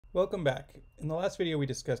Welcome back. In the last video, we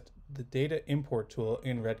discussed the data import tool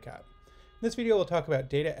in REDCap. In this video, we'll talk about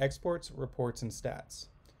data exports, reports, and stats.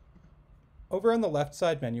 Over on the left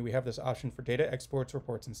side menu, we have this option for data exports,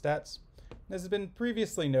 reports, and stats. As has been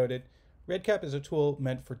previously noted, REDCap is a tool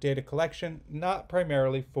meant for data collection, not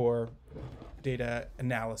primarily for data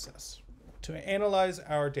analysis. To analyze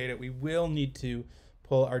our data, we will need to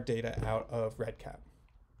pull our data out of REDCap.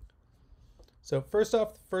 So first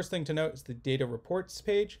off, the first thing to note is the data reports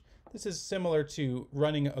page. This is similar to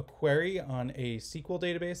running a query on a SQL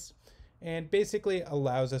database and basically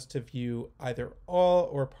allows us to view either all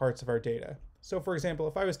or parts of our data. So for example,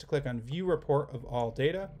 if I was to click on view report of all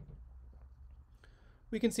data,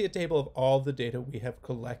 we can see a table of all the data we have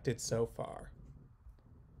collected so far.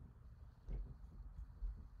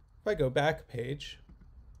 If I go back a page,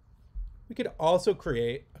 we could also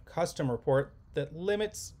create a custom report that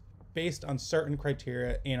limits based on certain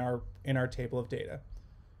criteria in our table of data.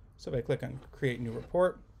 So if I click on create new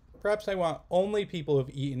report, perhaps I want only people who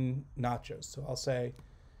have eaten nachos. So I'll say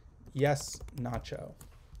yes nacho.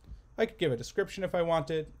 I could give a description if I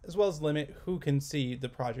wanted, as well as limit who can see the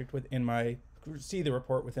project within the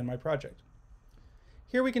report within my project.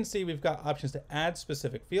 Here we can see we've got options to add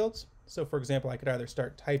specific fields. So for example, I could either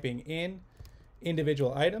start typing in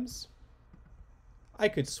individual items. I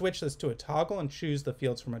could switch this to a toggle and choose the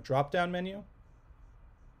fields from a drop-down menu.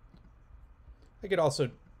 I could also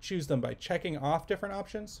choose them by checking off different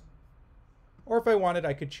options. Or if I wanted,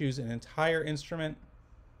 I could choose an entire instrument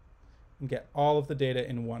and get all of the data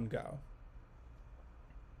in one go.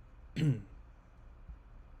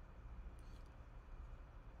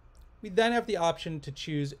 We then have the option to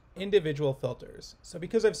choose individual filters. So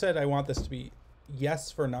because I've said I want this to be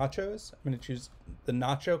yes for nachos, I'm going to choose the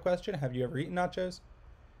nacho question, have you ever eaten nachos?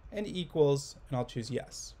 And equals, and I'll choose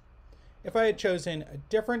yes. If I had chosen a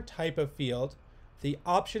different type of field, the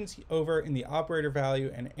options over in the operator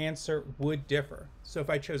value and answer would differ. So if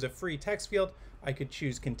I chose a free text field, I could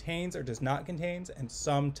choose contains or does not contains and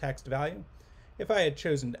some text value. If I had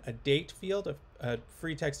chosen a date field, a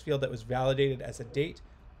free text field that was validated as a date,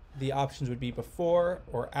 the options would be before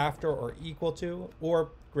or after or equal to or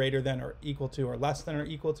greater than or equal to or less than or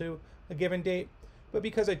equal to a given date. But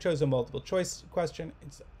because I chose a multiple choice question,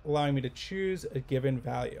 it's allowing me to choose a given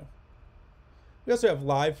value. We also have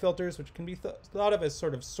live filters, which can be thought of as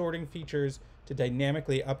sort of sorting features to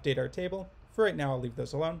dynamically update our table. For right now, I'll leave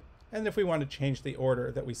those alone. And if we want to change the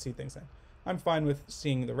order that we see things in, I'm fine with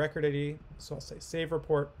seeing the record ID. So I'll say save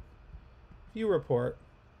report, view report.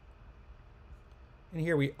 And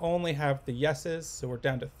here we only have the yeses. So we're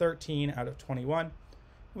down to 13 out of 21.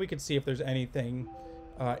 We could see if there's anything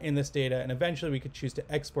in this data, and eventually we could choose to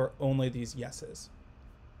export only these yeses.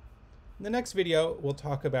 In the next video, we'll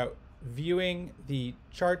talk about viewing the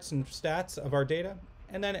charts and stats of our data,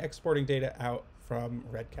 and then exporting data out from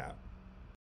REDCap.